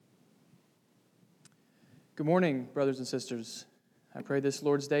Good morning, brothers and sisters. I pray this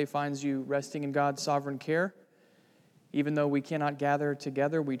Lord's Day finds you resting in God's sovereign care. Even though we cannot gather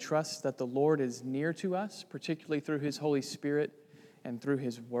together, we trust that the Lord is near to us, particularly through His Holy Spirit and through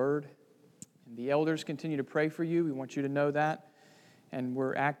His Word. And the elders continue to pray for you. We want you to know that. And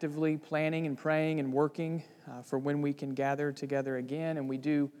we're actively planning and praying and working for when we can gather together again. And we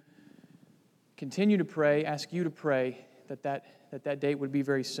do continue to pray, ask you to pray that date would be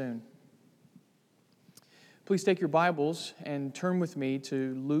very soon. Please take your Bibles and turn with me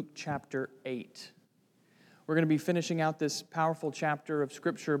to Luke chapter 8. We're going to be finishing out this powerful chapter of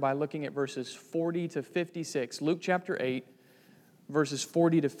Scripture by looking at verses 40 to 56. Luke chapter 8, verses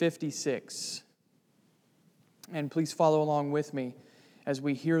 40 to 56. And please follow along with me as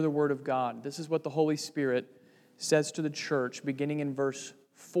we hear the Word of God. This is what the Holy Spirit says to the church, beginning in verse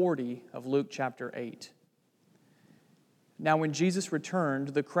 40 of Luke chapter 8. Now when Jesus returned,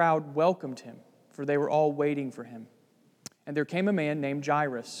 the crowd welcomed Him, for they were all waiting for Him. And there came a man named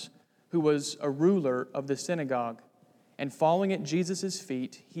Jairus, who was a ruler of the synagogue. And falling at Jesus'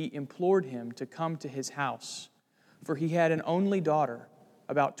 feet, he implored Him to come to his house. For he had an only daughter,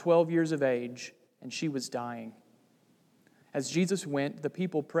 about 12 years of age, and she was dying. As Jesus went, the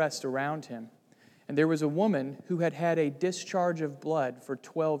people pressed around Him. And there was a woman who had had a discharge of blood for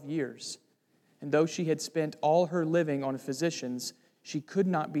 12 years. And though she had spent all her living on physicians, she could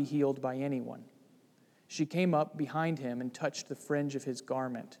not be healed by anyone. She came up behind Him and touched the fringe of His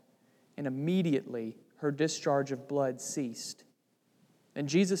garment, and immediately her discharge of blood ceased. And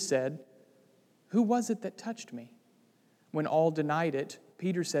Jesus said, "Who was it that touched me?" When all denied it,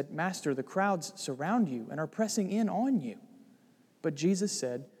 Peter said, "Master, the crowds surround you and are pressing in on you." But Jesus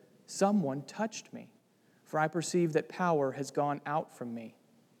said, "Someone touched me, for I perceive that power has gone out from me."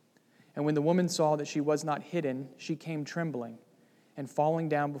 And when the woman saw that she was not hidden, she came trembling, and falling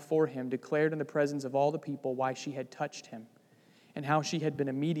down before Him, declared in the presence of all the people why she had touched Him, and how she had been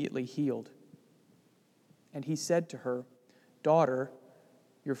immediately healed. And He said to her, "Daughter,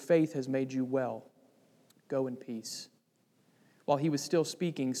 your faith has made you well. Go in peace." While He was still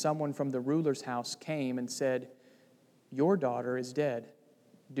speaking, someone from the ruler's house came and said, "Your daughter is dead.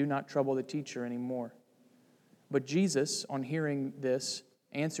 Do not trouble the teacher anymore." But Jesus, on hearing this,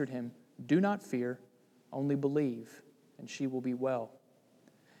 answered him, "Do not fear, only believe, and she will be well."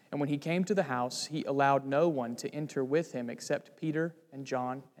 And when He came to the house, He allowed no one to enter with Him except Peter and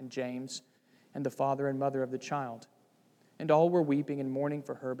John and James and the father and mother of the child. And all were weeping and mourning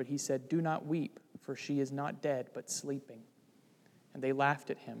for her, but He said, "Do not weep, for she is not dead, but sleeping." And they laughed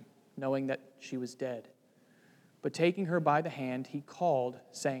at Him, knowing that she was dead. But taking her by the hand, He called,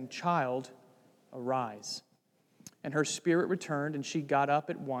 saying, "Child, arise." And her spirit returned, and she got up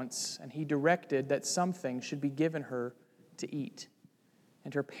at once, and He directed that something should be given her to eat.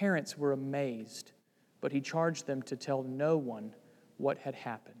 And her parents were amazed, but He charged them to tell no one what had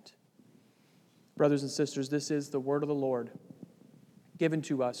happened. Brothers and sisters, this is the word of the Lord, given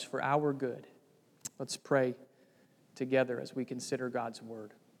to us for our good. Let's pray together as we consider God's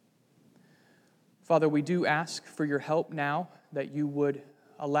word. Father, we do ask for your help now, that you would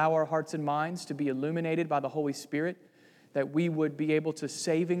allow our hearts and minds to be illuminated by the Holy Spirit, that we would be able to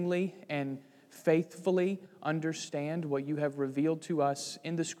savingly and faithfully understand what you have revealed to us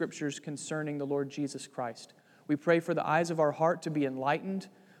in the Scriptures concerning the Lord Jesus Christ. We pray for the eyes of our heart to be enlightened,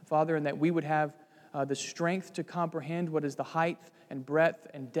 Father, and that we would have the strength to comprehend what is the height and breadth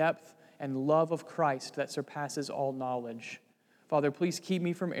and depth and love of Christ that surpasses all knowledge. Father, please keep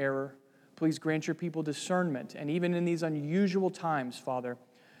me from error. Please grant your people discernment. And even in these unusual times, Father,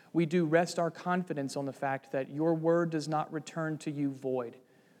 we do rest our confidence on the fact that your word does not return to you void.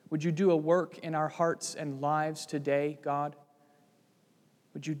 Would you do a work in our hearts and lives today, God?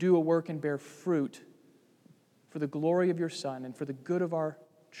 Would you do a work and bear fruit for the glory of your Son and for the good of our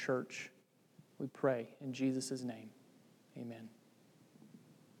church? We pray in Jesus' name. Amen.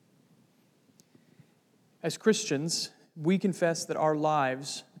 As Christians, we confess that our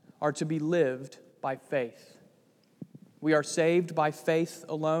lives are to be lived by faith. We are saved by faith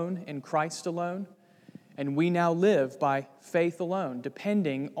alone, in Christ alone, and we now live by faith alone,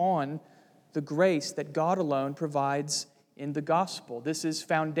 depending on the grace that God alone provides in the gospel. This is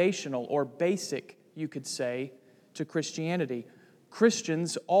foundational or basic, you could say, to Christianity.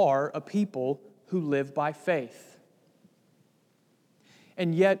 Christians are a people who live by faith.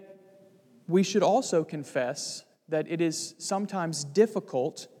 And yet, we should also confess that it is sometimes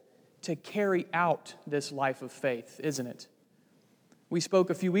difficult to carry out this life of faith, isn't it? We spoke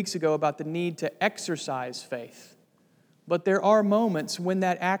a few weeks ago about the need to exercise faith. But there are moments when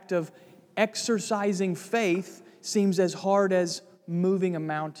that act of exercising faith seems as hard as moving a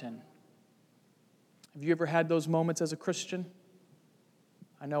mountain. Have you ever had those moments as a Christian?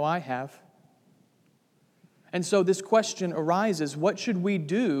 I know I have. And so this question arises, what should we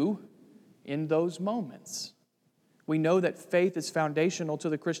do in those moments? We know that faith is foundational to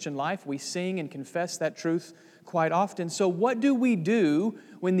the Christian life. We sing and confess that truth quite often. So what do we do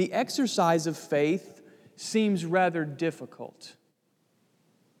when the exercise of faith seems rather difficult?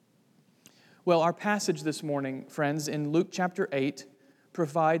 Well, our passage this morning, friends, in Luke chapter 8,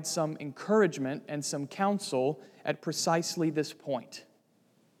 provides some encouragement and some counsel at precisely this point.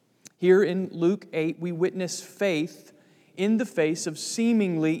 Here in Luke 8, we witness faith in the face of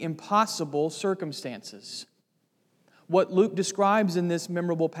seemingly impossible circumstances. What Luke describes in this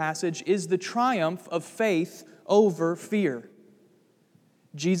memorable passage is the triumph of faith over fear.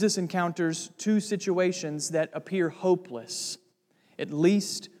 Jesus encounters two situations that appear hopeless, at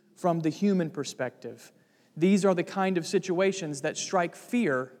least from the human perspective. These are the kind of situations that strike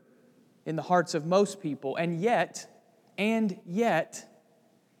fear in the hearts of most people, and yet, in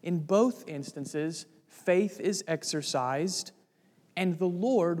both instances, faith is exercised and the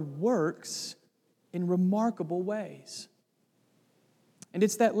Lord works in remarkable ways. And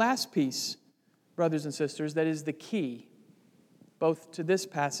it's that last piece, brothers and sisters, that is the key, both to this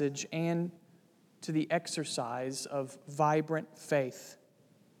passage and to the exercise of vibrant faith.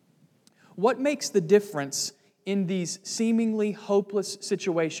 What makes the difference in these seemingly hopeless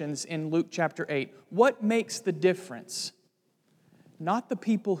situations in Luke chapter 8? What makes the difference? Not the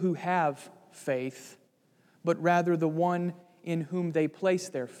people who have faith, but rather the one in whom they place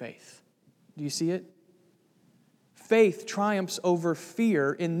their faith. Do you see it? Faith triumphs over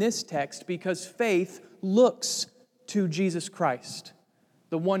fear in this text because faith looks to Jesus Christ,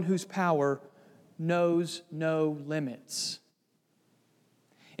 the one whose power knows no limits.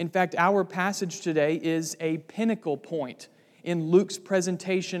 In fact, our passage today is a pinnacle point in Luke's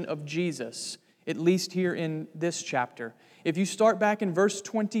presentation of Jesus, at least here in this chapter. If you start back in verse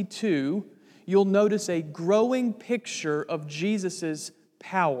 22, you'll notice a growing picture of Jesus'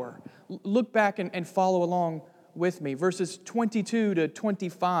 power. Look back and follow along with me. Verses 22 to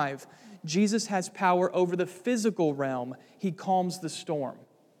 25, Jesus has power over the physical realm. He calms the storm.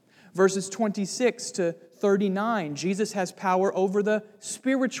 Verses 26 to 39, Jesus has power over the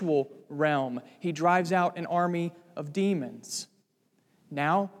spiritual realm. He drives out an army of demons.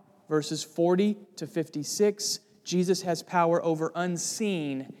 Now, verses 40 to 56, Jesus has power over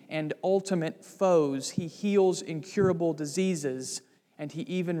unseen and ultimate foes. He heals incurable diseases, and He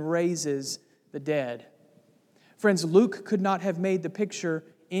even raises the dead. Friends, Luke could not have made the picture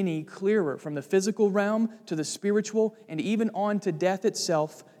any clearer. From the physical realm to the spiritual and even on to death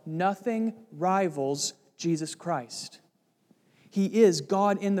itself, nothing rivals Jesus Christ. He is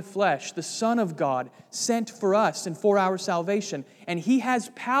God in the flesh, the Son of God, sent for us and for our salvation. And He has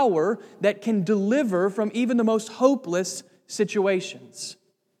power that can deliver from even the most hopeless situations.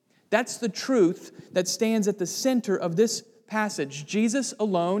 That's the truth that stands at the center of this passage. Jesus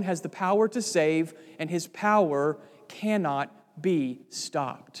alone has the power to save, and His power cannot be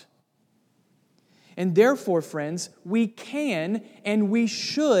stopped. And therefore, friends, we can and we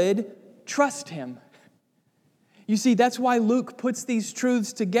should trust Him. You see, that's why Luke puts these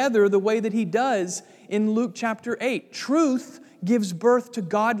truths together the way that he does in Luke chapter 8. Truth gives birth to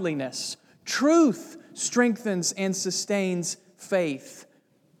godliness. Truth strengthens and sustains faith.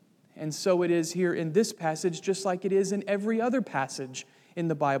 And so it is here in this passage, just like it is in every other passage in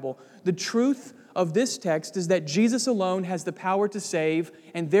the Bible. The truth of this text is that Jesus alone has the power to save,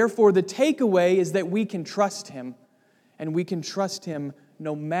 and therefore the takeaway is that we can trust Him, and we can trust Him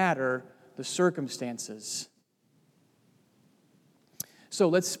no matter the circumstances. So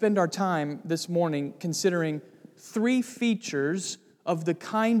let's spend our time this morning considering three features of the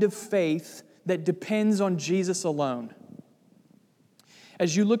kind of faith that depends on Jesus alone.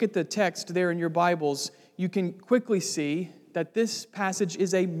 As you look at the text there in your Bibles, you can quickly see that this passage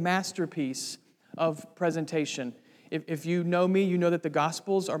is a masterpiece of presentation. If you know me, you know that the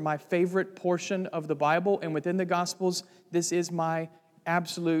Gospels are my favorite portion of the Bible, and within the Gospels, this is my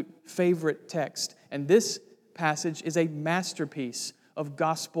absolute favorite text. And this passage is a masterpiece of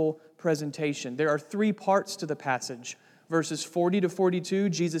gospel presentation. There are three parts to the passage. Verses 40 to 42,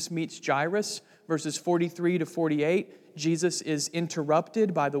 Jesus meets Jairus. Verses 43 to 48, Jesus is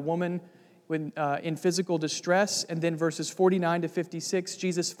interrupted by the woman in physical distress. And then verses 49 to 56,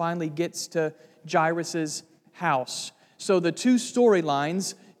 Jesus finally gets to Jairus' house. So the two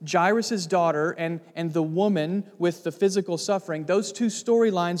storylines, Jairus' daughter and the woman with the physical suffering, those two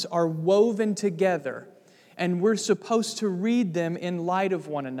storylines are woven together. And we're supposed to read them in light of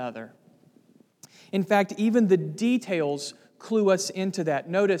one another. In fact, even the details clue us into that.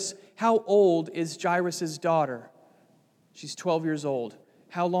 Notice, how old is Jairus' daughter? She's 12 years old.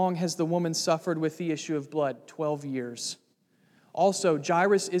 How long has the woman suffered with the issue of blood? 12 years. Also,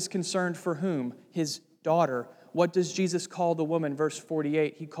 Jairus is concerned for whom? His daughter. What does Jesus call the woman? Verse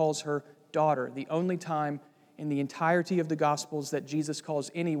 48, He calls her daughter. The only time in the entirety of the Gospels that Jesus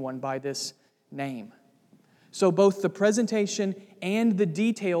calls anyone by this name. So both the presentation and the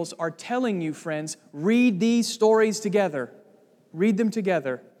details are telling you, friends, read these stories together. Read them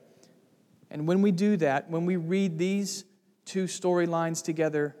together. And when we do that, when we read these two storylines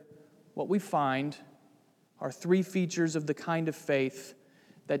together, what we find are three features of the kind of faith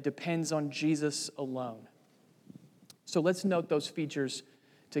that depends on Jesus alone. So let's note those features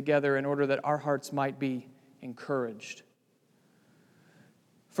together in order that our hearts might be encouraged.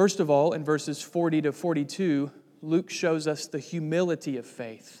 First of all, in verses 40 to 42, Luke shows us the humility of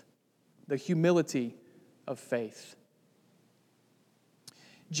faith. The humility of faith.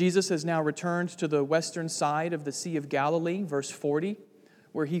 Jesus has now returned to the western side of the Sea of Galilee, verse 40,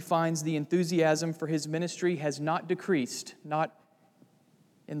 where he finds the enthusiasm for his ministry has not decreased, not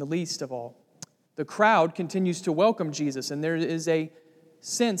in the least of all. The crowd continues to welcome Jesus, and there is a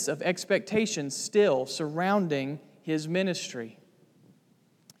sense of expectation still surrounding his ministry.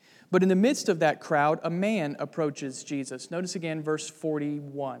 But in the midst of that crowd, a man approaches Jesus. Notice again verse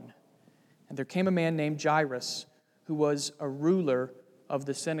 41. And there came a man named Jairus, who was a ruler of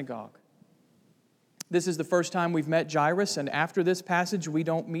the synagogue. This is the first time we've met Jairus, and after this passage, we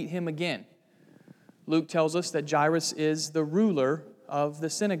don't meet him again. Luke tells us that Jairus is the ruler of the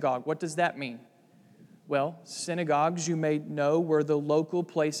synagogue. What does that mean? Well, synagogues, you may know, were the local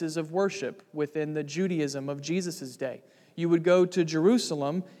places of worship within the Judaism of Jesus' day. You would go to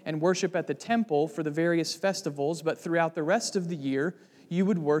Jerusalem and worship at the temple for the various festivals, but throughout the rest of the year, you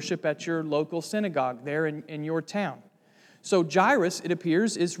would worship at your local synagogue there in your town. So Jairus, it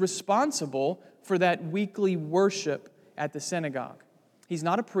appears, is responsible for that weekly worship at the synagogue. He's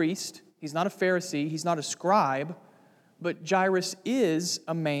not a priest, he's not a Pharisee, he's not a scribe, but Jairus is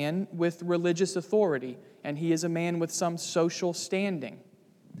a man with religious authority, and he is a man with some social standing.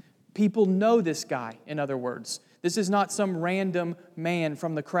 People know this guy, in other words. This is not some random man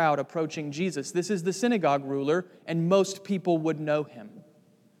from the crowd approaching Jesus. This is the synagogue ruler, and most people would know him.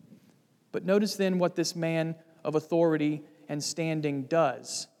 But notice then what this man of authority and standing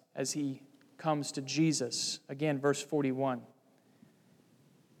does as he comes to Jesus. Again, verse 41.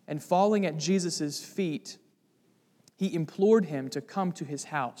 And falling at Jesus' feet, he implored him to come to his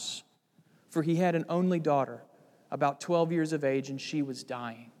house, for he had an only daughter, about 12 years of age, and she was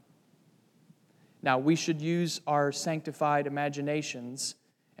dying. Now, we should use our sanctified imaginations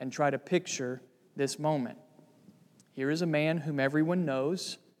and try to picture this moment. Here is a man whom everyone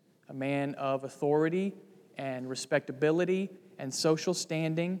knows, a man of authority and respectability and social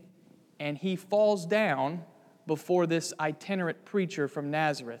standing, and he falls down before this itinerant preacher from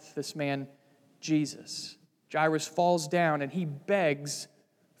Nazareth, this man Jesus. Jairus falls down and he begs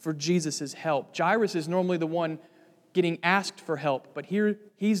for Jesus' help. Jairus is normally the one getting asked for help, but here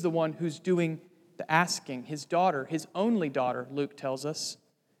he's the one who's doing the asking. His daughter, his only daughter, Luke tells us,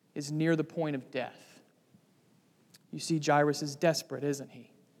 is near the point of death. You see, Jairus is desperate, isn't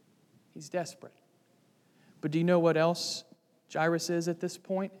he? He's desperate. But do you know what else Jairus is at this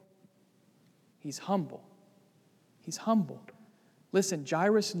point? He's humble. He's humble. Listen,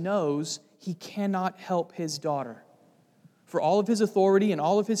 Jairus knows he cannot help his daughter. For all of his authority and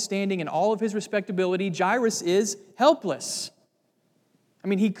all of his standing and all of his respectability, Jairus is helpless. I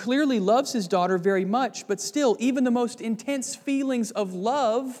mean, he clearly loves his daughter very much, but still, even the most intense feelings of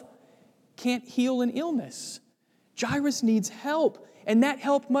love can't heal an illness. Jairus needs help, and that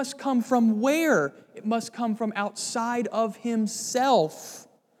help must come from where? It must come from outside of himself.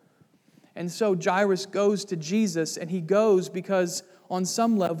 And so Jairus goes to Jesus, and he goes because on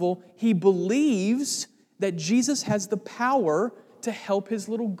some level he believes that Jesus has the power to help his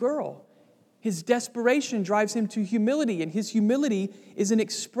little girl. His desperation drives him to humility, and his humility is an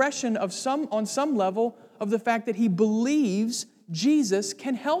expression of on some level of the fact that he believes Jesus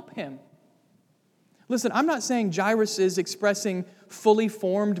can help him. Listen, I'm not saying Jairus is expressing fully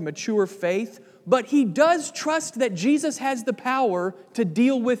formed, mature faith, but he does trust that Jesus has the power to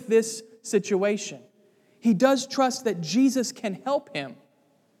deal with this situation. He does trust that Jesus can help him.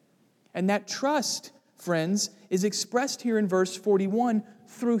 And that trust, friends, is expressed here in verse 41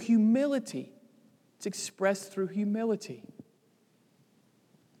 through humility. It's expressed through humility.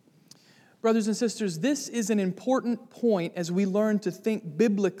 Brothers and sisters, this is an important point as we learn to think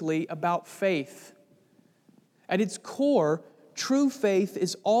biblically about faith. At its core, true faith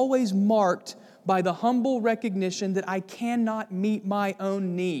is always marked by the humble recognition that I cannot meet my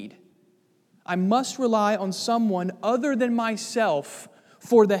own need. I must rely on someone other than myself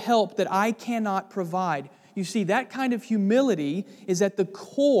for the help that I cannot provide. You see, that kind of humility is at the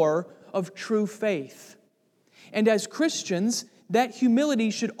core of true faith. And as Christians, that humility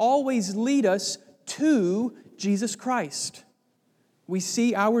should always lead us to Jesus Christ. We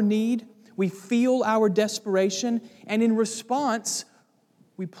see our need, we feel our desperation, and in response,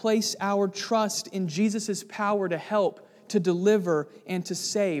 we place our trust in Jesus' power to help, to deliver, and to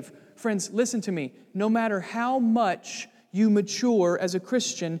save. Friends, listen to me. No matter how much you mature as a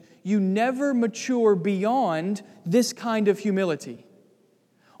Christian, you never mature beyond this kind of humility.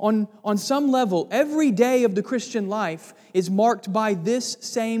 On some level, every day of the Christian life is marked by this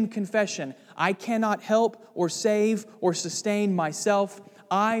same confession. I cannot help or save or sustain myself.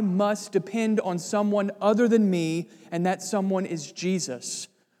 I must depend on someone other than me, and that someone is Jesus,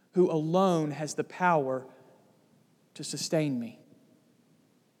 who alone has the power to sustain me.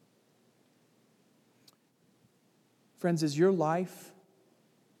 Friends, is your life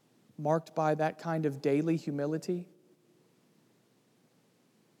marked by that kind of daily humility?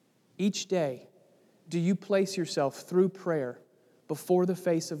 Each day, do you place yourself through prayer before the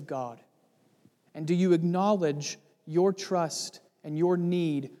face of God? And do you acknowledge your trust and your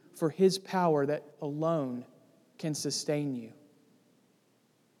need for His power that alone can sustain you?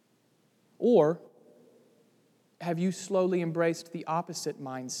 Or have you slowly embraced the opposite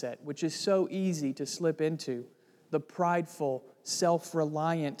mindset, which is so easy to slip into, the prideful,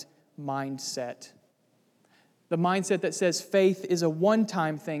 self-reliant mindset? The mindset that says faith is a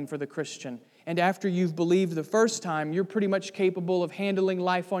one-time thing for the Christian, and after you've believed the first time, you're pretty much capable of handling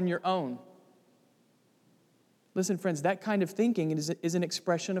life on your own. Listen, friends, that kind of thinking is an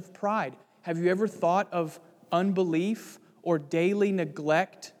expression of pride. Have you ever thought of unbelief or daily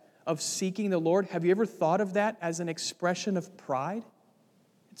neglect of seeking the Lord? Have you ever thought of that as an expression of pride?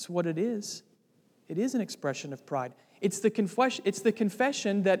 It's what it is. It is an expression of pride. It's the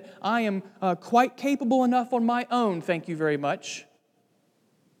confession that I am quite capable enough on my own, thank you very much.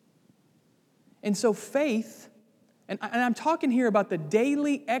 And so faith, and I'm talking here about the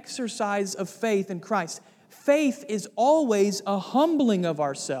daily exercise of faith in Christ. Faith is always a humbling of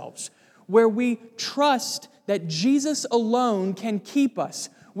ourselves, where we trust that Jesus alone can keep us,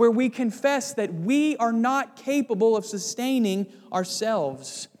 where we confess that we are not capable of sustaining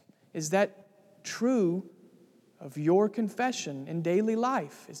ourselves. Is that true of your confession in daily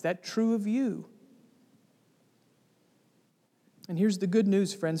life? Is that true of you? And here's the good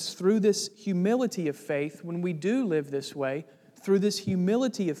news, friends. Through this humility of faith, when we do live this way, through this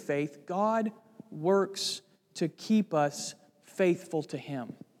humility of faith, God works to keep us faithful to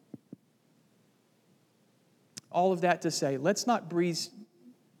Him. All of that to say, let's not breeze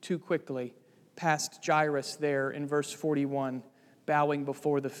too quickly past Jairus there in verse 41, bowing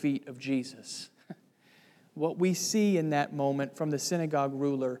before the feet of Jesus. What we see in that moment from the synagogue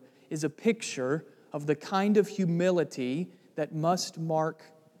ruler is a picture of the kind of humility that must mark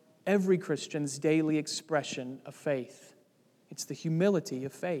every Christian's daily expression of faith. It's the humility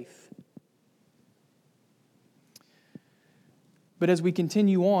of faith. But as we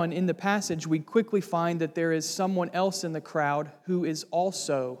continue on in the passage, we quickly find that there is someone else in the crowd who is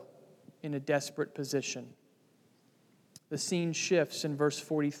also in a desperate position. The scene shifts in verse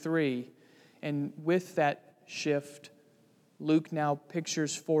 43, and with that shift, Luke now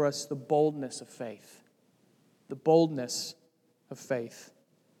pictures for us the boldness of faith. The boldness of faith.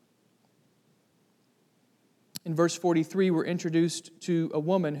 In verse 43, we're introduced to a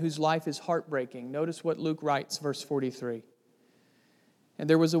woman whose life is heartbreaking. Notice what Luke writes, verse 43. And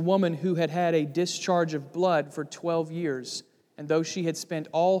there was a woman who had had a discharge of blood for 12 years, and though she had spent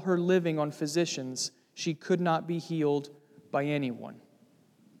all her living on physicians, she could not be healed by anyone.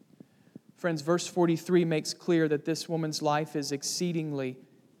 Friends, verse 43 makes clear that this woman's life is exceedingly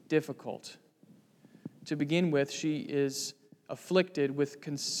difficult. To begin with, she is afflicted with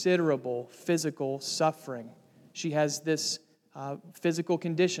considerable physical suffering. She has this physical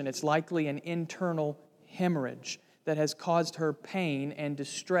condition. It's likely an internal hemorrhage that has caused her pain and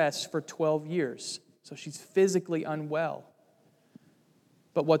distress for 12 years. So she's physically unwell.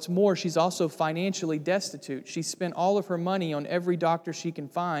 But what's more, she's also financially destitute. She spent all of her money on every doctor she can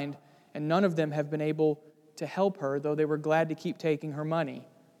find, and none of them have been able to help her, though they were glad to keep taking her money.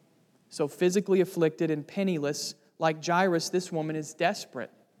 So physically afflicted and penniless, like Jairus, this woman is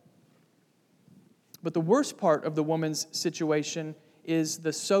desperate. But the worst part of the woman's situation is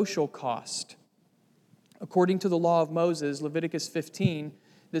the social cost. According to the law of Moses, Leviticus 15,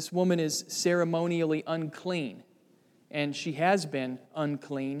 this woman is ceremonially unclean, and she has been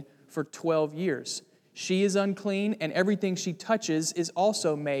unclean for 12 years. She is unclean, and everything she touches is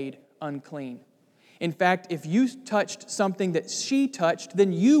also made unclean. In fact, if you touched something that she touched,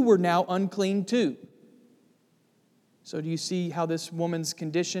 then you were now unclean too. So do you see how this woman's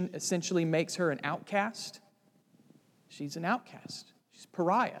condition essentially makes her an outcast? She's an outcast. She's a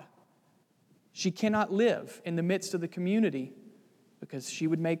pariah. She cannot live in the midst of the community because she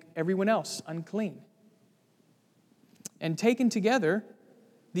would make everyone else unclean. And taken together,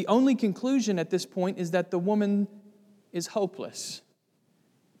 the only conclusion at this point is that the woman is hopeless.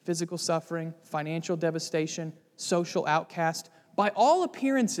 Physical suffering, financial devastation, social outcast. By all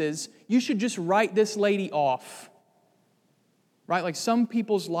appearances, you should just write this lady off. Right? Like some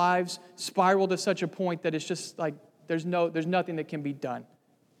people's lives spiral to such a point that it's just like there's nothing that can be done.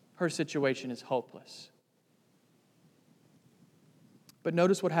 Her situation is hopeless. But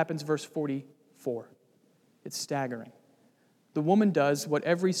notice what happens verse 44. It's staggering. The woman does what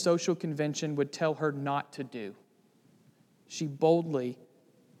every social convention would tell her not to do. She boldly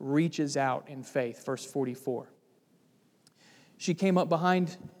reaches out in faith. Verse 44. She came up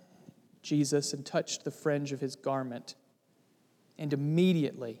behind Jesus and touched the fringe of his garment, and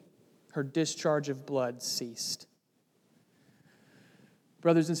immediately her discharge of blood ceased.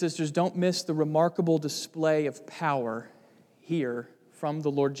 Brothers and sisters, don't miss the remarkable display of power here from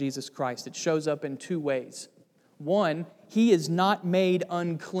the Lord Jesus Christ. It shows up in two ways. One, he is not made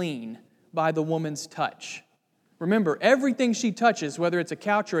unclean by the woman's touch. Remember, everything she touches, whether it's a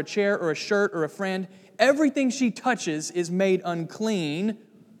couch or a chair or a shirt or a friend, everything she touches is made unclean,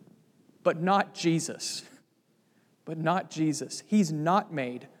 but not Jesus. But not Jesus. He's not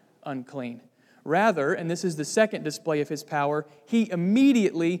made unclean. Rather, and this is the second display of his power, he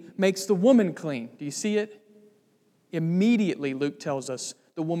immediately makes the woman clean. Do you see it? Immediately, Luke tells us,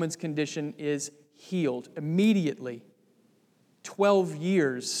 the woman's condition is healed. Immediately. 12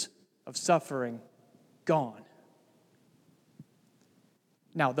 years of suffering gone.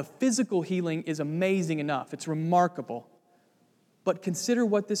 Now, the physical healing is amazing enough. It's remarkable. But consider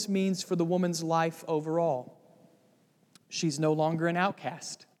what this means for the woman's life overall. She's no longer an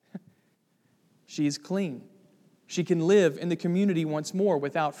outcast. She is clean. She can live in the community once more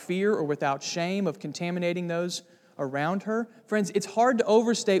without fear or without shame of contaminating those around her. Friends, it's hard to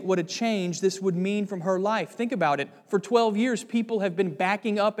overstate what a change this would mean from her life. Think about it. For 12 years, people have been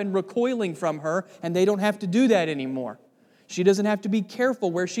backing up and recoiling from her, and they don't have to do that anymore. She doesn't have to be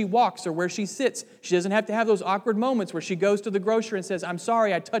careful where she walks or where she sits. She doesn't have to have those awkward moments where she goes to the grocer and says, "I'm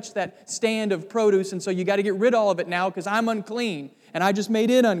sorry, I touched that stand of produce, and so you got to get rid of all of it now because I'm unclean, and I just made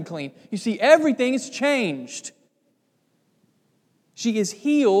it unclean." You see, everything has changed. She is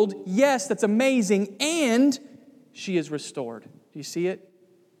healed. Yes, that's amazing. And she is restored. Do you see it?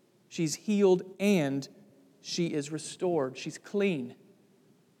 She's healed and she is restored. She's clean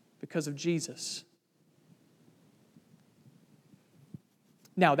because of Jesus.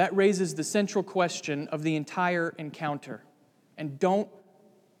 Now, that raises the central question of the entire encounter. And don't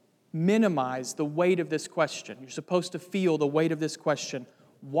minimize the weight of this question. You're supposed to feel the weight of this question.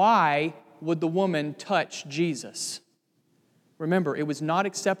 Why would the woman touch Jesus? Remember, it was not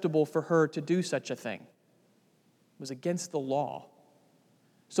acceptable for her to do such a thing. It was against the law.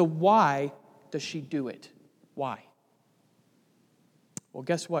 So why does she do it? Why? Well,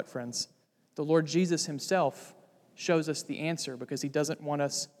 guess what, friends? The Lord Jesus himself shows us the answer because he doesn't want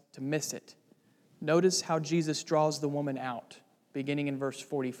us to miss it. Notice how Jesus draws the woman out, beginning in verse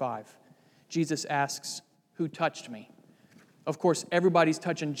 45. Jesus asks, "Who touched me?" Of course, everybody's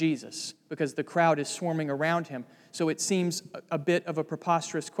touching Jesus because the crowd is swarming around him. So it seems a bit of a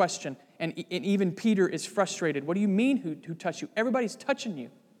preposterous question. And even Peter is frustrated. What do you mean, who touched you? Everybody's touching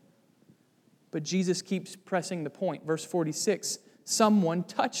you. But Jesus keeps pressing the point. Verse 46, "Someone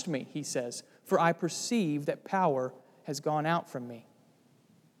touched me," he says, "for I perceive that power has gone out from me."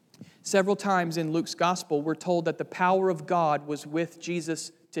 Several times in Luke's gospel, we're told that the power of God was with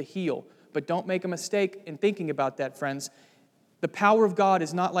Jesus to heal. But don't make a mistake in thinking about that, friends. The power of God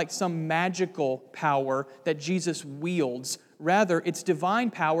is not like some magical power that Jesus wields. Rather, it's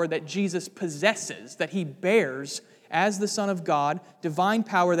divine power that Jesus possesses, that he bears as the Son of God, divine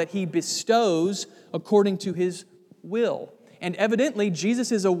power that he bestows according to his will. And evidently,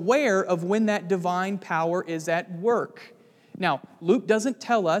 Jesus is aware of when that divine power is at work. Now, Luke doesn't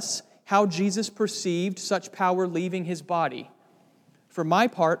tell us how Jesus perceived such power leaving his body. For my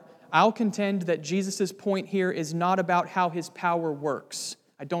part, I'll contend that Jesus' point here is not about how his power works.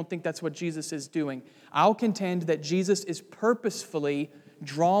 I don't think that's what Jesus is doing. I'll contend that Jesus is purposefully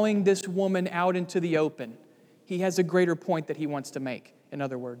drawing this woman out into the open. He has a greater point that he wants to make, in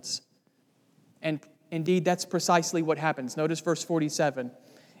other words. And indeed, that's precisely what happens. Notice verse 47.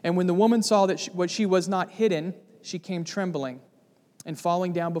 And when the woman saw that she was not hidden, she came trembling, and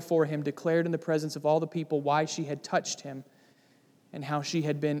falling down before him, declared in the presence of all the people why she had touched him and how she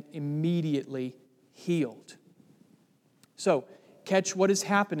had been immediately healed. So, catch what is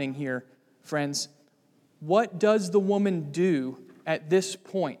happening here, friends. What does the woman do at this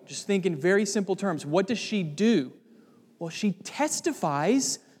point? Just think in very simple terms. What does she do? Well, she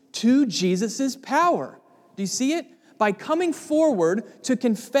testifies to Jesus' power. Do you see it? By coming forward to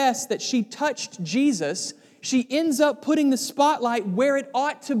confess that she touched Jesus, she ends up putting the spotlight where it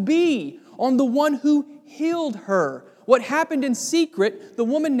ought to be, on the one who healed her. What happened in secret, the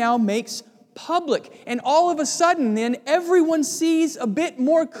woman now makes public. And all of a sudden, then, everyone sees a bit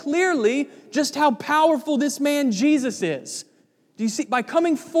more clearly just how powerful this man Jesus is. Do you see? By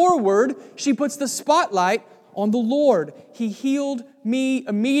coming forward, she puts the spotlight on the Lord. He healed me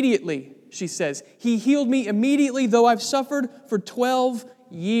immediately, she says. He healed me immediately, though I've suffered for 12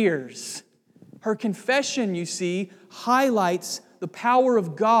 years. Her confession, you see, highlights the power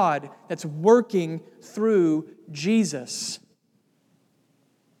of God that's working through Jesus.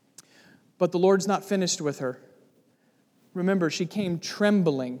 But the Lord's not finished with her. Remember, she came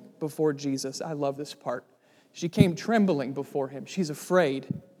trembling before Jesus. I love this part. She came trembling before Him. She's afraid,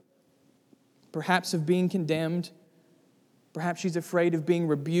 perhaps of being condemned. Perhaps she's afraid of being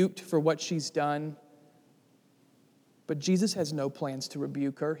rebuked for what she's done. But Jesus has no plans to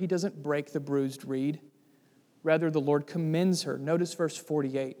rebuke her. He doesn't break the bruised reed. Rather, the Lord commends her. Notice verse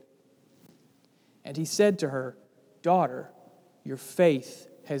 48. And He said to her, "Daughter, your faith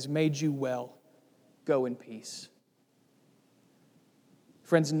has made you well. Go in peace."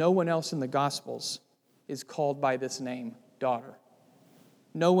 Friends, no one else in the Gospels is called by this name, daughter.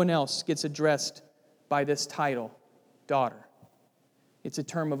 No one else gets addressed by this title, daughter. It's a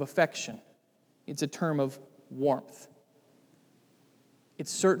term of affection. It's a term of warmth.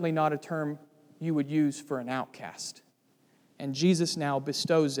 It's certainly not a term you would use for an outcast. And Jesus now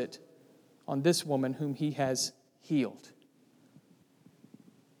bestows it on this woman whom He has healed.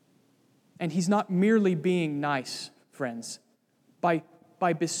 And He's not merely being nice, friends. By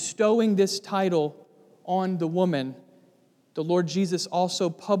bestowing this title on the woman, the Lord Jesus also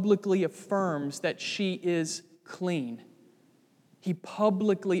publicly affirms that she is clean. He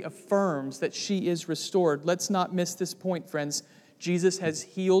publicly affirms that she is restored. Let's not miss this point, friends. Jesus has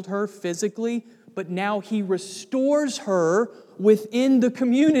healed her physically, but now He restores her within the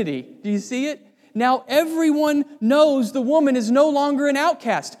community. Do you see it? Now everyone knows the woman is no longer an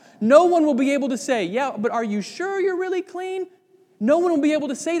outcast. No one will be able to say, "Yeah, but are you sure you're really clean?" No one will be able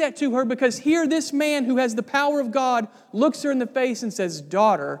to say that to her, because here this man who has the power of God looks her in the face and says,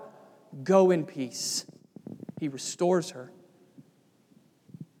 "Daughter, go in peace." He restores her.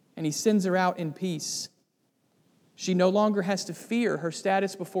 And He sends her out in peace. She no longer has to fear her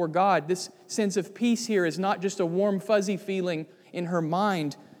status before God. This sense of peace here is not just a warm, fuzzy feeling in her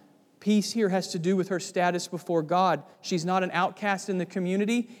mind. Peace here has to do with her status before God. She's not an outcast in the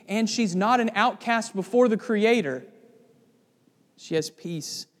community, and she's not an outcast before the Creator. She has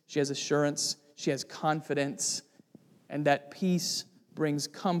peace, she has assurance, she has confidence, and that peace brings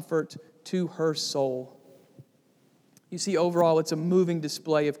comfort to her soul. You see, overall, it's a moving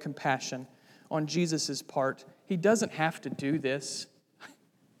display of compassion on Jesus' part. He doesn't have to do this.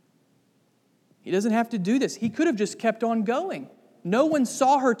 He doesn't have to do this. He could have just kept on going. No one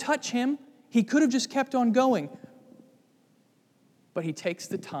saw her touch Him. He could have just kept on going. But He takes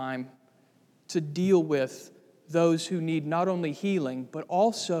the time to deal with those who need not only healing, but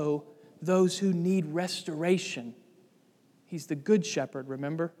also those who need restoration. He's the Good Shepherd,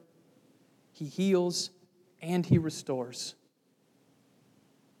 remember? He heals and He restores.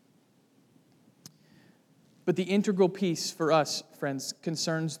 But the integral piece for us, friends,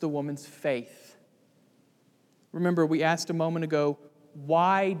 concerns the woman's faith. Remember, we asked a moment ago,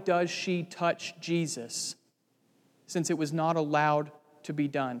 why does she touch Jesus? Since it was not allowed to be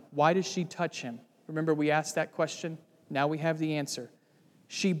done. Why does she touch Him? Remember, we asked that question. Now we have the answer.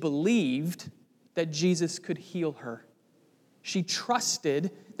 She believed that Jesus could heal her. She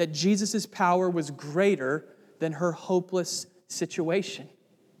trusted that Jesus' power was greater than her hopeless situation.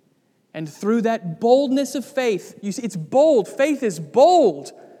 And through that boldness of faith, you see, it's bold. Faith is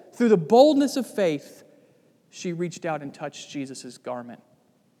bold. Through the boldness of faith, she reached out and touched Jesus' garment.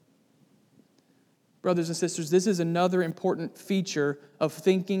 Brothers and sisters, this is another important feature of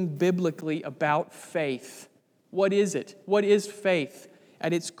thinking biblically about faith. What is it? What is faith?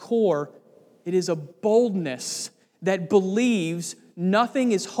 At its core, it is a boldness that believes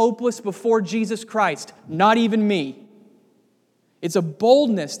nothing is hopeless before Jesus Christ, not even me. It's a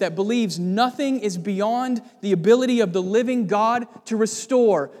boldness that believes nothing is beyond the ability of the living God to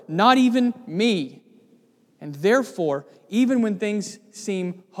restore, not even me. And therefore, even when things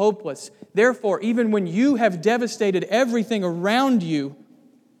seem hopeless, therefore, even when you have devastated everything around you,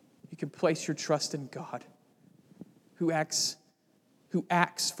 you can place your trust in God, who acts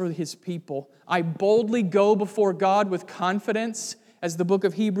for His people. I boldly go before God with confidence, as the book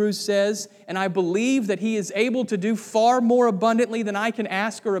of Hebrews says, and I believe that He is able to do far more abundantly than I can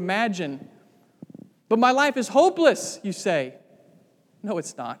ask or imagine. But my life is hopeless, you say. No,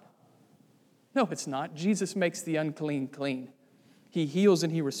 it's not. No, it's not. Jesus makes the unclean clean. He heals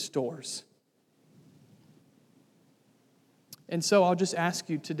and He restores. And so I'll just ask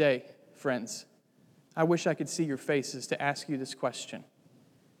you today, friends, I wish I could see your faces to ask you this question.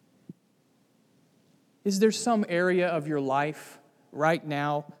 Is there some area of your life right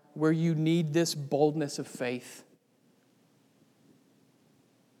now where you need this boldness of faith?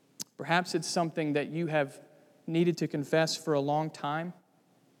 Perhaps it's something that you have needed to confess for a long time,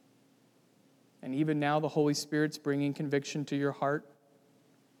 and even now the Holy Spirit's bringing conviction to your heart.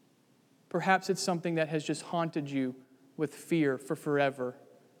 Perhaps it's something that has just haunted you with fear for forever,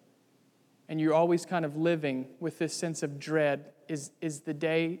 and you're always kind of living with this sense of dread. Is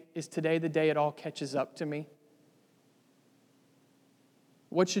today the day it all catches up to me?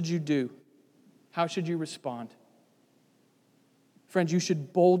 What should you do? How should you respond? Friends, you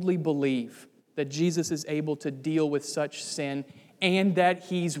should boldly believe that Jesus is able to deal with such sin and that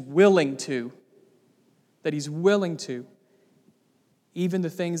He's willing to. That He's willing to. Even the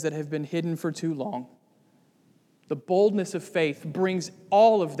things that have been hidden for too long. The boldness of faith brings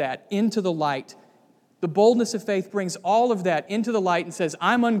all of that into the light. The boldness of faith brings all of that into the light and says,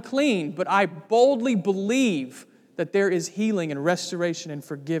 I'm unclean, but I boldly believe that there is healing and restoration and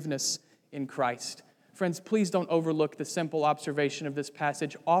forgiveness in Christ. Friends, please don't overlook the simple observation of this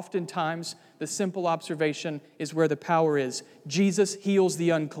passage. Oftentimes, the simple observation is where the power is. Jesus heals the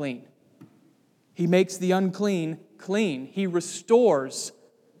unclean. He makes the unclean clean. He restores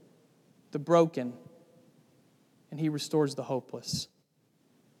the broken, and He restores the hopeless.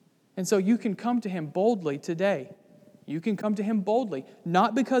 And so you can come to Him boldly today. You can come to Him boldly,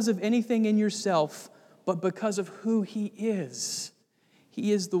 not because of anything in yourself, but because of who He is.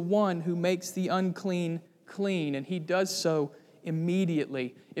 He is the one who makes the unclean clean, and He does so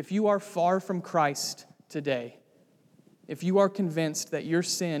immediately. If you are far from Christ today, if you are convinced that your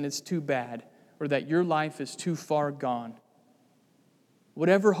sin is too bad or that your life is too far gone,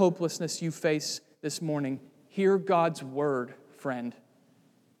 whatever hopelessness you face this morning, hear God's word, friend.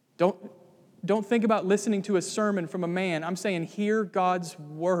 Don't think about listening to a sermon from a man. I'm saying hear God's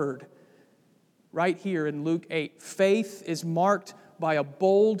word. Right here in Luke 8, faith is marked by a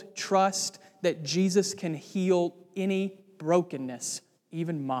bold trust that Jesus can heal any brokenness,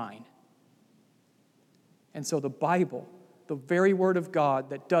 even mine. And so the Bible, the very word of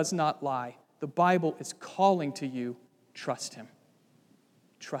God that does not lie, the Bible is calling to you, trust Him.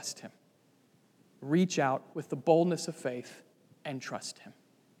 Trust Him. Reach out with the boldness of faith and trust Him.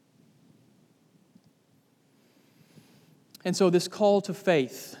 And so this call to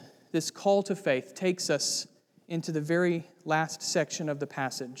faith takes us into the very last section of the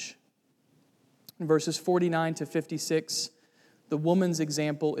passage. In verses 49 to 56, the woman's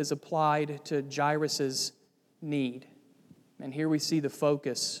example is applied to Jairus' need. And here we see the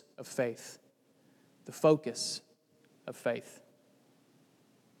focus of faith. The focus of faith.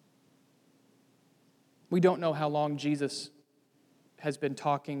 We don't know how long Jesus has been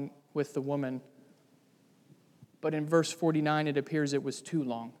talking with the woman, but in verse 49 it appears it was too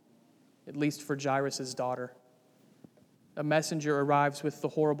long, at least for Jairus' daughter. A messenger arrives with the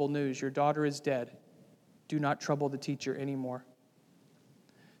horrible news, your daughter is dead. Do not trouble the teacher anymore.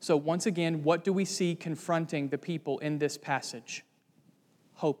 So once again, what do we see confronting the people in this passage?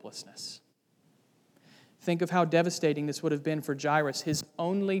 Hopelessness. Think of how devastating this would have been for Jairus. His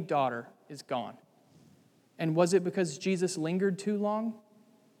only daughter is gone. And was it because Jesus lingered too long?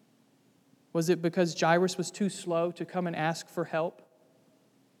 Was it because Jairus was too slow to come and ask for help?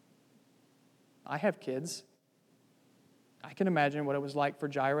 I have kids. I can imagine what it was like for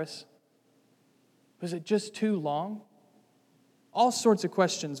Jairus. Was it just too long? All sorts of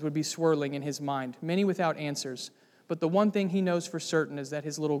questions would be swirling in his mind, many without answers. But the one thing he knows for certain is that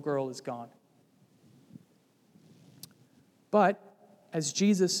his little girl is gone. But, as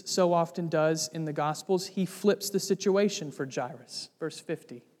Jesus so often does in the Gospels, He flips the situation for Jairus. Verse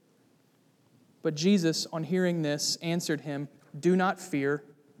 50. But Jesus, on hearing this, answered him, do not fear,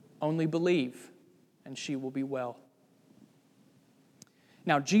 only believe, and she will be well.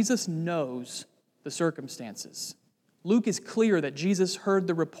 Now, Jesus knows the circumstances. Luke is clear that Jesus heard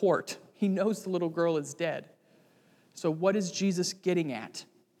the report. He knows the little girl is dead. So what is Jesus getting at?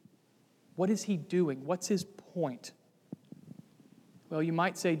 What is he doing? What's his point? Well, you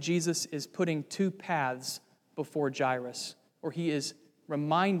might say Jesus is putting two paths before Jairus, or he is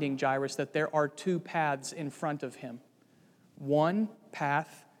reminding Jairus that there are two paths in front of him. One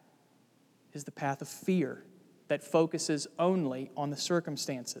path is the path of fear that focuses only on the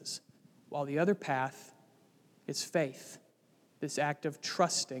circumstances, while the other path is faith, this act of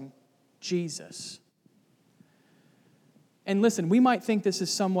trusting Jesus. And listen, we might think this is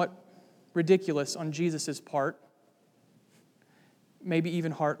somewhat ridiculous on Jesus' part, maybe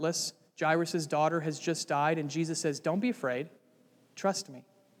even heartless. Jairus' daughter has just died, and Jesus says, don't be afraid, trust me.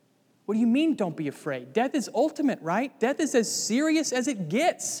 What do you mean, don't be afraid? Death is ultimate, right? Death is as serious as it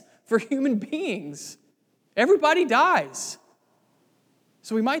gets for human beings. Everybody dies.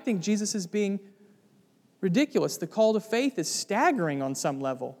 So we might think Jesus is being ridiculous. The call to faith is staggering on some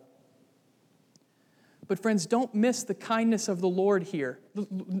level. But friends, don't miss the kindness of the Lord here.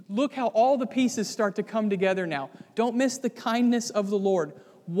 Look how all the pieces start to come together now. Don't miss the kindness of the Lord.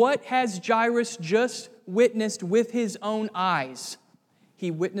 What has Jairus just witnessed with his own eyes?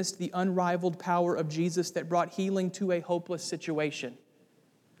 He witnessed the unrivaled power of Jesus that brought healing to a hopeless situation.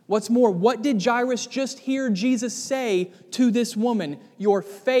 What's more, what did Jairus just hear Jesus say to this woman? Your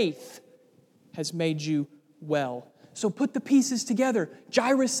faith has made you well. So put the pieces together.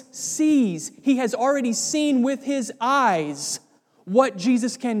 Jairus sees, he has already seen with his eyes what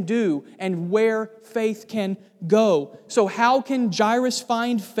Jesus can do and where faith can go. So how can Jairus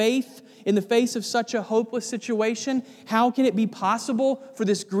find faith in the face of such a hopeless situation? How can it be possible for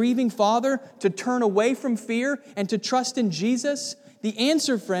this grieving father to turn away from fear and to trust in Jesus? The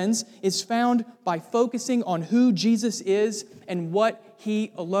answer, friends, is found by focusing on who Jesus is and what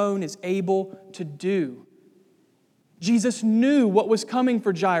He alone is able to do. Jesus knew what was coming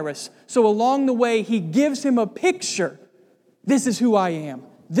for Jairus, so along the way He gives him a picture. This is who I am.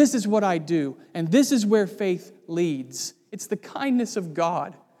 This is what I do. And this is where faith leads. It's the kindness of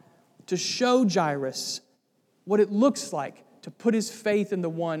God to show Jairus what it looks like to put his faith in the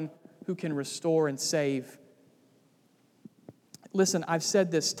one who can restore and save. Listen, I've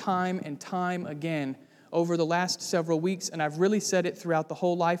said this time and time again over the last several weeks, and I've really said it throughout the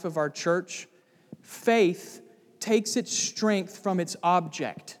whole life of our church. Faith takes its strength from its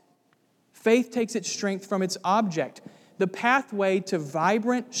object. Faith takes its strength from its object. The pathway to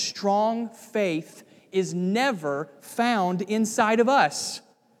vibrant, strong faith is never found inside of us.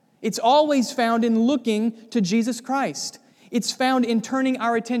 It's always found in looking to Jesus Christ. It's found in turning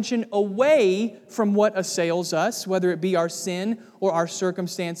our attention away from what assails us, whether it be our sin or our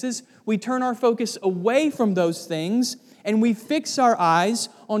circumstances. We turn our focus away from those things and we fix our eyes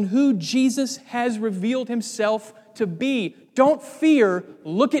on who Jesus has revealed Himself to be. Don't fear,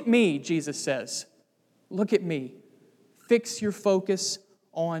 look at me, Jesus says. Look at me. Fix your focus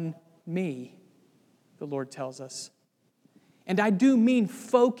on me, the Lord tells us. And I do mean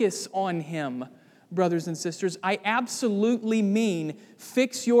focus on Him, brothers and sisters. I absolutely mean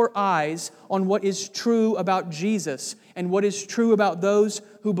fix your eyes on what is true about Jesus and what is true about those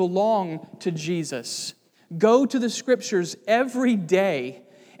who belong to Jesus. Go to the Scriptures every day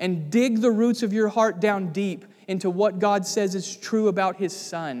and dig the roots of your heart down deep into what God says is true about His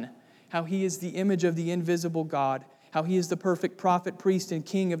Son, how He is the image of the invisible God, how He is the perfect prophet, priest, and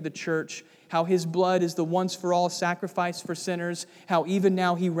king of the church, how His blood is the once-for-all sacrifice for sinners, how even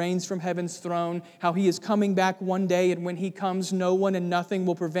now He reigns from heaven's throne, how He is coming back one day, and when He comes, no one and nothing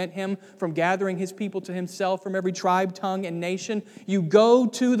will prevent Him from gathering His people to Himself from every tribe, tongue, and nation. You go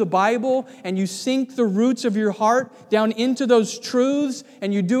to the Bible and you sink the roots of your heart down into those truths,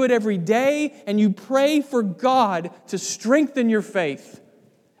 and you do it every day, and you pray for God to strengthen your faith.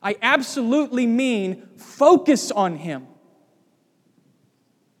 I absolutely mean focus on Him.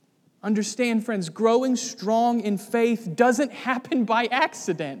 Understand, friends, growing strong in faith doesn't happen by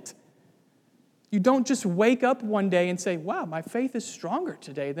accident. You don't just wake up one day and say, wow, my faith is stronger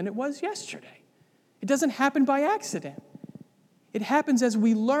today than it was yesterday. It doesn't happen by accident. It happens as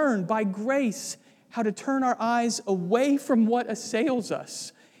we learn by grace how to turn our eyes away from what assails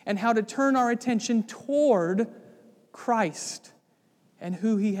us and how to turn our attention toward Christ and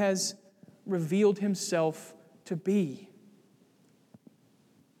who He has revealed Himself to be.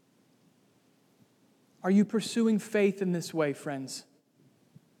 Are you pursuing faith in this way, friends?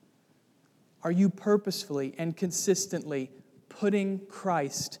 Are you purposefully and consistently putting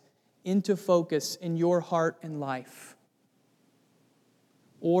Christ into focus in your heart and life?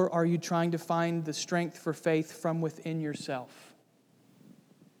 Or are you trying to find the strength for faith from within yourself?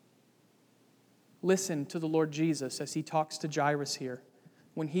 Listen to the Lord Jesus as he talks to Jairus here.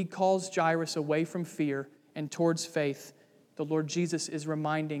 When he calls Jairus away from fear and towards faith, the Lord Jesus is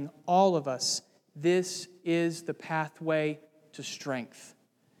reminding all of us, this is the pathway to strength.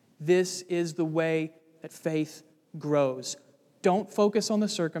 This is the way that faith grows. Don't focus on the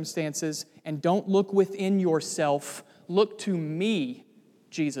circumstances and don't look within yourself. Look to me,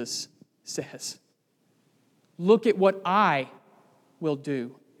 Jesus says. Look at what I will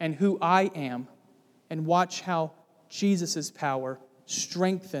do and who I am, and watch how Jesus' power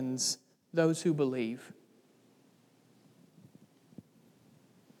strengthens those who believe.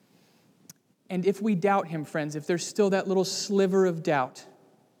 And if we doubt him, friends, if there's still that little sliver of doubt,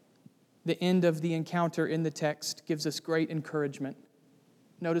 the end of the encounter in the text gives us great encouragement.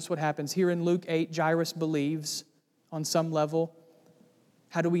 Notice what happens. Here in Luke 8, Jairus believes on some level.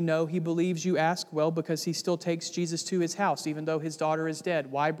 How do we know he believes, you ask? Well, because he still takes Jesus to his house, even though his daughter is dead.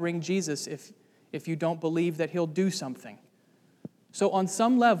 Why bring Jesus if you don't believe that he'll do something? So on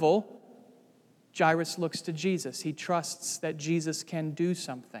some level, Jairus looks to Jesus. He trusts that Jesus can do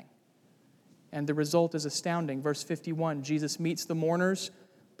something. And the result is astounding. Verse 51, Jesus meets the mourners,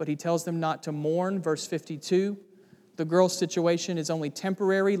 but he tells them not to mourn. Verse 52, the girl's situation is only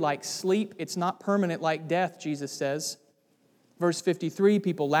temporary, like sleep. It's not permanent like death, Jesus says. Verse 53,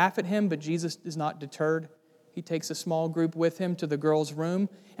 people laugh at him, but Jesus is not deterred. He takes a small group with him to the girl's room.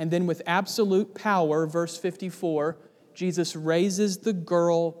 And then with absolute power, verse 54, Jesus raises the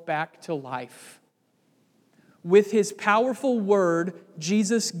girl back to life. With his powerful word,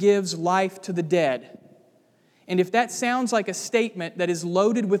 Jesus gives life to the dead. And if that sounds like a statement that is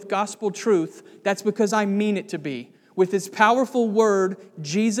loaded with gospel truth, that's because I mean it to be. With his powerful word,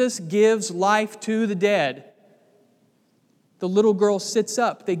 Jesus gives life to the dead. The little girl sits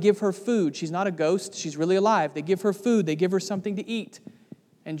up. They give her food. She's not a ghost. She's really alive. They give her food. They give her something to eat.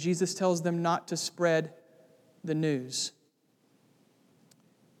 And Jesus tells them not to spread the news.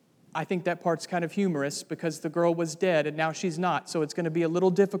 I think that part's kind of humorous because the girl was dead and now she's not, so it's going to be a little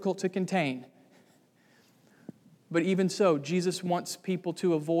difficult to contain. But even so, Jesus wants people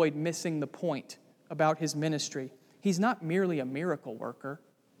to avoid missing the point about his ministry. He's not merely a miracle worker.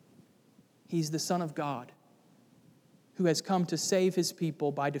 He's the Son of God who has come to save his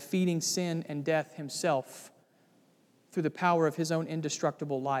people by defeating sin and death himself through the power of his own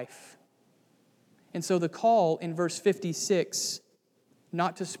indestructible life. And so the call in verse 56,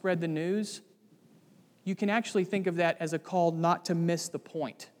 not to spread the news, you can actually think of that as a call not to miss the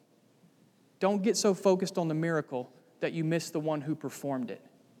point. Don't get so focused on the miracle that you miss the one who performed it.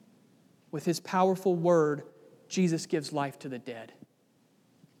 With his powerful word, Jesus gives life to the dead.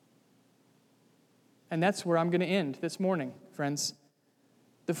 And that's where I'm going to end this morning, friends.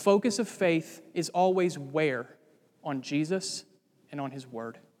 The focus of faith is always where? On Jesus and on his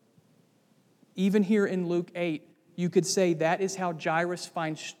word. Even here in Luke 8, you could say that is how Jairus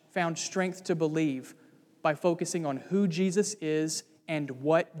found strength to believe, by focusing on who Jesus is and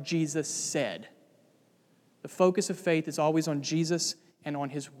what Jesus said. The focus of faith is always on Jesus and on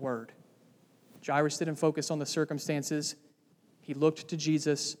his word. Jairus didn't focus on the circumstances. He looked to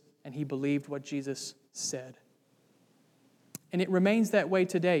Jesus and he believed what Jesus said. And it remains that way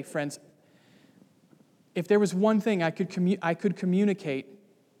today, friends. If there was one thing I could communicate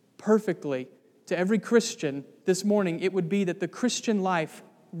perfectly to every Christian this morning, it would be that the Christian life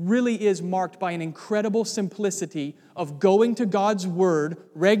really is marked by an incredible simplicity of going to God's word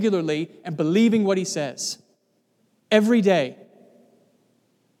regularly and believing what he says. Every day,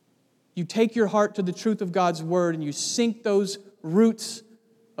 you take your heart to the truth of God's word and you sink those roots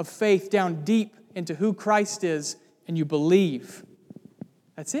of faith down deep into who Christ is and you believe.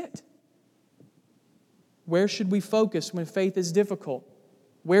 That's it. Where should we focus when faith is difficult?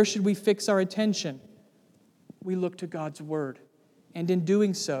 Where should we fix our attention? We look to God's word. And in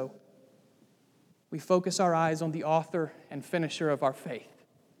doing so, we focus our eyes on the author and finisher of our faith,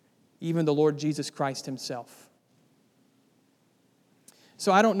 even the Lord Jesus Christ himself.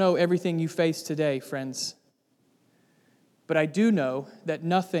 So I don't know everything you face today, friends, but I do know that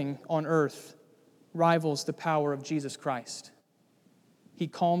nothing on earth rivals the power of Jesus Christ. He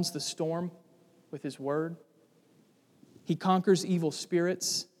calms the storm with his word. He conquers evil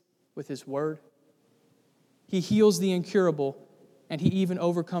spirits with his word. He heals the incurable, and he even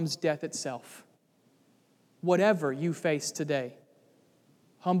overcomes death itself. Whatever you face today,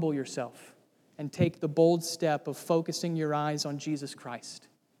 humble yourself and take the bold step of focusing your eyes on Jesus Christ.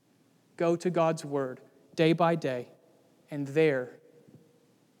 Go to God's word day by day, and there,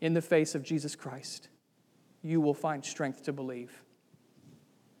 in the face of Jesus Christ, you will find strength to believe.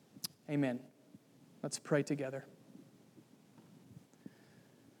 Amen. Let's pray together.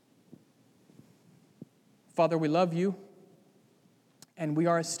 Father, we love you, and we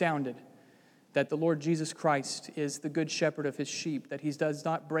are astounded that the Lord Jesus Christ is the good shepherd of his sheep, that he does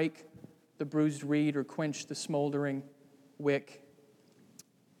not break the bruised reed or quench the smoldering wick.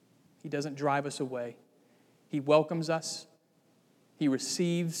 He doesn't drive us away. He welcomes us. He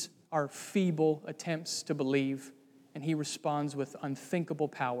receives our feeble attempts to believe, and he responds with unthinkable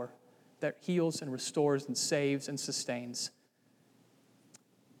power that heals and restores and saves and sustains.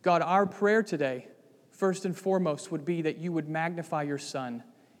 God, our prayer today, first and foremost, would be that you would magnify your Son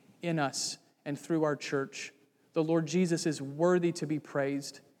in us and through our church. The Lord Jesus is worthy to be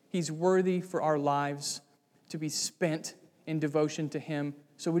praised. He's worthy for our lives to be spent in devotion to him.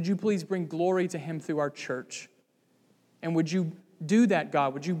 So would you please bring glory to him through our church? And would you do that,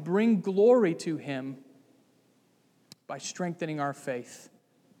 God? Would you bring glory to him by strengthening our faith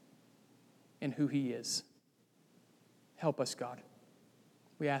in who he is? Help us, God.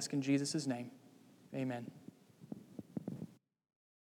 We ask in Jesus' name. Amen.